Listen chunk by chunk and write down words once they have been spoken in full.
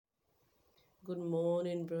Good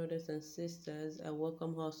morning, brothers and sisters. I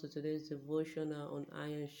welcome us to today's devotional on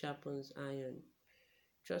Iron Sharpens Iron.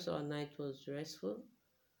 Trust our night was restful.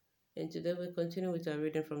 And today we continue with our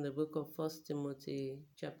reading from the book of First Timothy,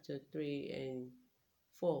 chapter 3 and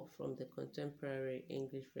 4 from the Contemporary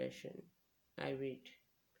English Version. I read,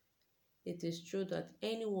 "It is true that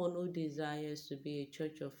anyone who desires to be a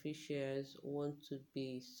church official wants to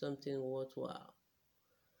be something worthwhile.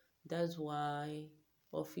 That's why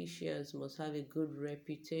officials must have a good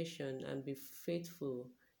reputation and be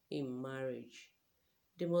faithful in marriage.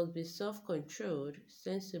 They must be self-controlled,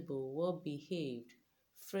 sensible, well-behaved,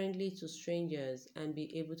 friendly to strangers, and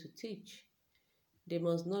be able to teach. They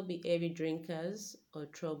must not be heavy drinkers or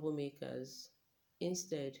troublemakers.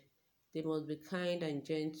 Instead, they must be kind and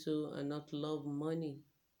gentle and not love money.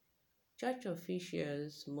 Church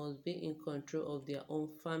officials must be in control of their own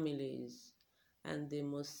families, and they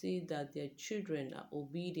must see that their children are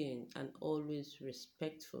obedient and always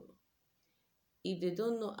respectful. If they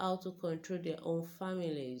don't know how to control their own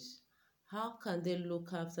families, how can they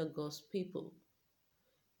look after God's people?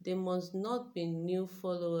 They must not be new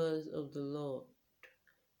followers of the Lord.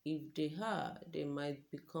 If they are, they might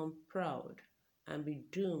become proud and be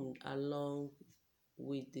doomed along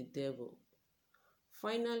with the devil.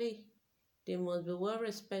 Finally, they must be well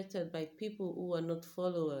respected by people who are not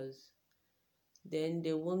followers. Then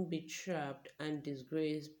they won't be trapped and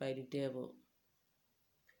disgraced by the devil.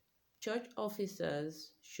 Church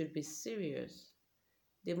officers should be serious.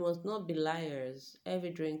 They must not be liars, heavy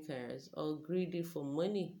drinkers, or greedy for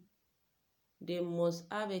money. They must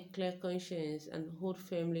have a clear conscience and hold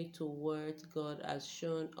firmly to what God has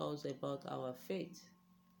shown us about our faith.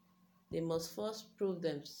 They must first prove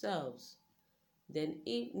themselves. Then,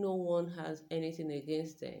 if no one has anything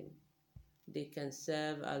against them, they can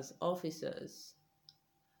serve as officers.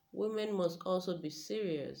 Women must also be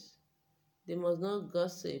serious. They must not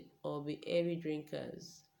gossip or be heavy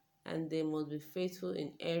drinkers, and they must be faithful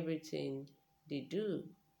in everything they do.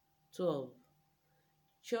 12.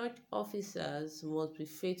 Church officers must be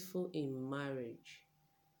faithful in marriage.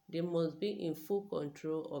 They must be in full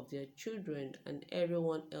control of their children and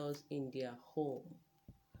everyone else in their home.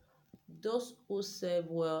 Those who serve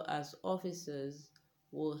well as officers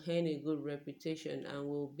will earn a good reputation and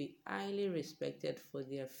will be highly respected for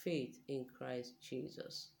their faith in Christ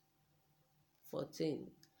Jesus.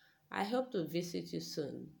 14. I hope to visit you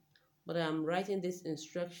soon, but I am writing these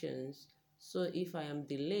instructions so if I am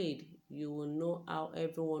delayed, you will know how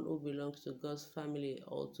everyone who belongs to God's family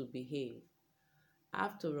ought to behave.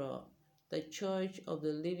 After all, the Church of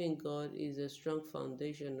the Living God is a strong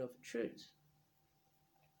foundation of truth.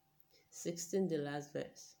 16. The last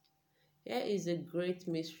verse. Here is a great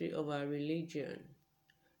mystery of our religion.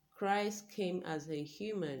 Christ came as a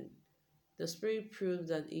human. The Spirit proved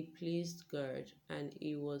that he pleased God and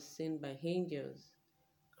he was seen by angels.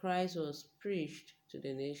 Christ was preached to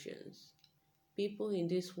the nations. People in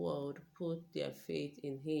this world put their faith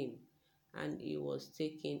in him and he was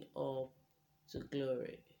taken up to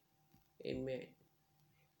glory. Amen.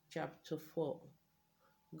 Chapter 4.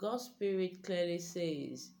 God's Spirit clearly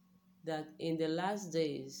says that in the last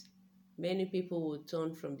days, many people will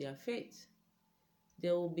turn from their faith.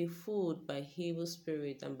 They will be fooled by evil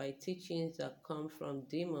spirits and by teachings that come from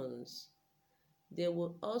demons. They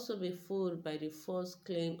will also be fooled by the false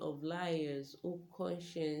claim of liars whose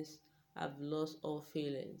conscience have lost all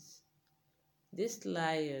feelings. These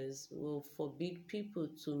liars will forbid people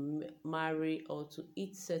to marry or to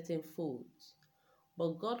eat certain foods.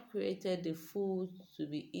 But God created the food to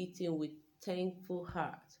be eaten with thankful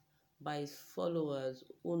heart by his followers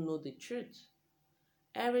who know the truth.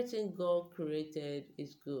 Everything God created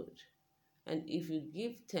is good, and if you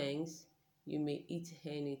give thanks, you may eat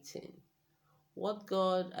anything. What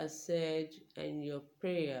God has said and your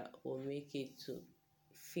prayer will make it to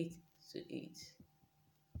fit to eat.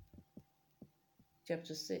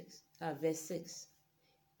 Verse 6.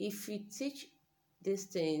 If you teach these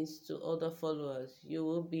things to other followers, you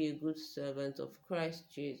will be a good servant of Christ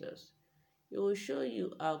Jesus. It will show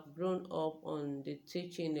you have grown up on the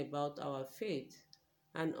teaching about our faith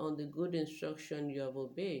and on the good instruction you have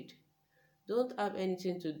obeyed. Don't have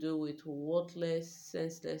anything to do with worthless,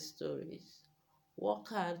 senseless stories. Work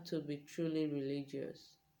hard to be truly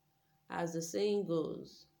religious. As the saying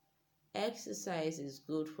goes, exercise is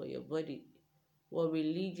good for your body, while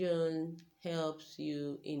religion helps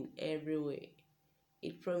you in every way.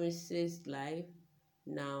 It promises life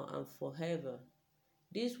now and forever.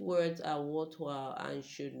 These words are worthwhile and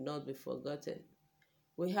should not be forgotten.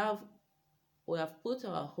 We have put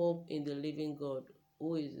our hope in the living God,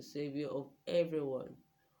 who is the Savior of everyone.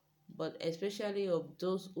 but especially of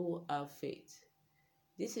those who have faith.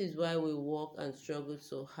 This is why we work and struggle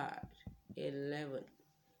so hard. 11.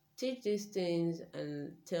 Teach these things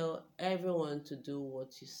and tell everyone to do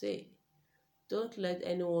what you say. Don't let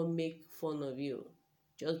anyone make fun of you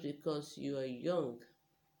just because you are young.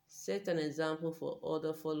 Set an example for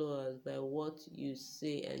other followers by what you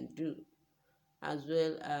say and do, as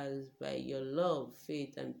well as by your love,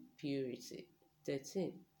 faith, and purity.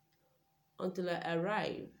 13. Until I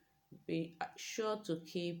arrive, be sure to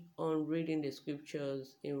keep on reading the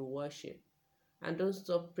scriptures in worship and don't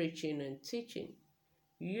stop preaching and teaching.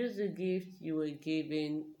 Use the gift you were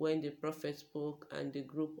given when the prophet spoke and the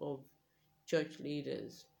group of church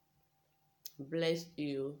leaders blessed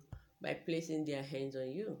you by placing their hands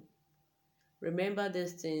on you. Remember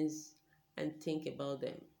these things and think about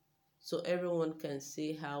them so everyone can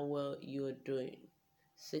see how well you are doing.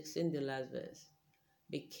 16, the last verse.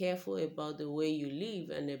 Be careful about the way you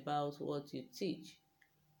live and about what you teach.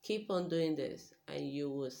 Keep on doing this, and you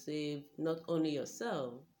will save not only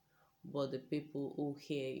yourself, but the people who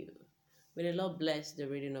hear you. May the Lord bless the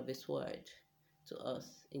reading of His word to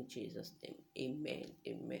us in Jesus' name. Amen,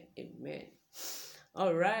 amen, amen.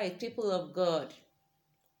 All right, people of God.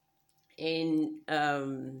 In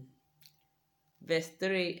verse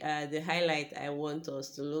 3, the highlight I want us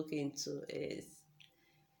to look into is,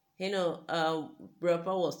 Brother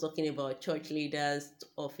Paul was talking about church leaders,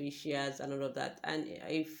 officials, and all of that. And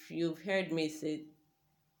if you've heard me say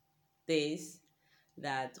this,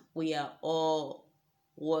 that we are all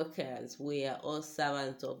workers, we are all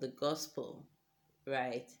servants of the gospel,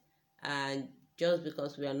 right? And just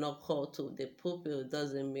because we are not called to the pulpit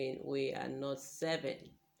doesn't mean we are not serving,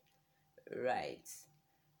 right?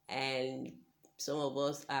 And some of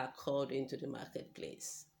us are called into the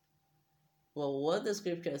marketplace. Well, what the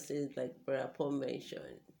scripture says, like Brother Paul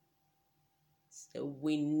mentioned, so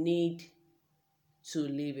we need to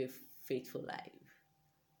live a faithful life.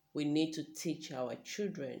 We need to teach our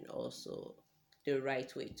children also the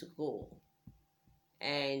right way to go.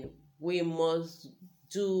 And we must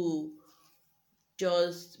do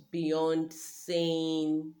just beyond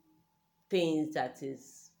saying things that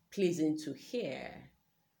is pleasing to hear.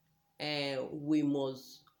 And we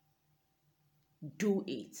must do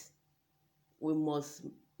it. We must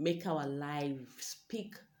make our life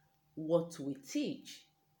speak what we teach.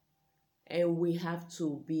 And we have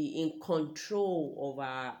to be in control of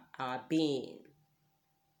our being.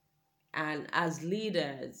 And as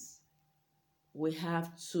leaders, we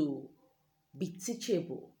have to be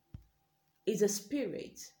teachable. It's a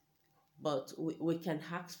spirit, but we can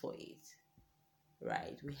ask for it,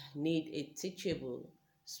 right? We need a teachable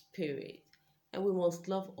spirit. And we must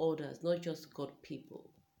love others, not just God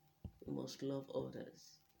people. We must love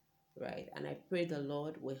others, right? And I pray the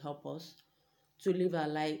Lord will help us to live our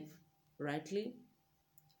life rightly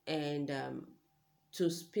and to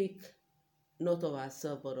speak not of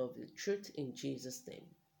ourselves but of the truth in Jesus' name.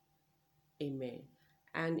 Amen.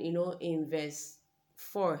 And in verse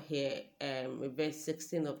 4 here, verse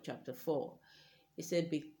 16 of chapter 4, it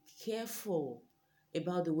said, be careful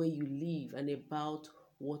about the way you live and about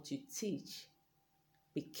what you teach.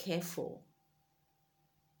 Be careful.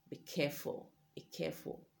 Be careful. Be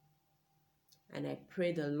careful. And I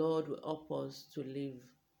pray the Lord will help us to live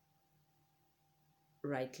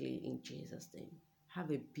rightly in Jesus' name. Have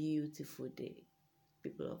a beautiful day,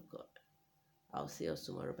 people of God. I'll see us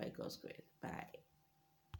tomorrow by God's grace. Bye.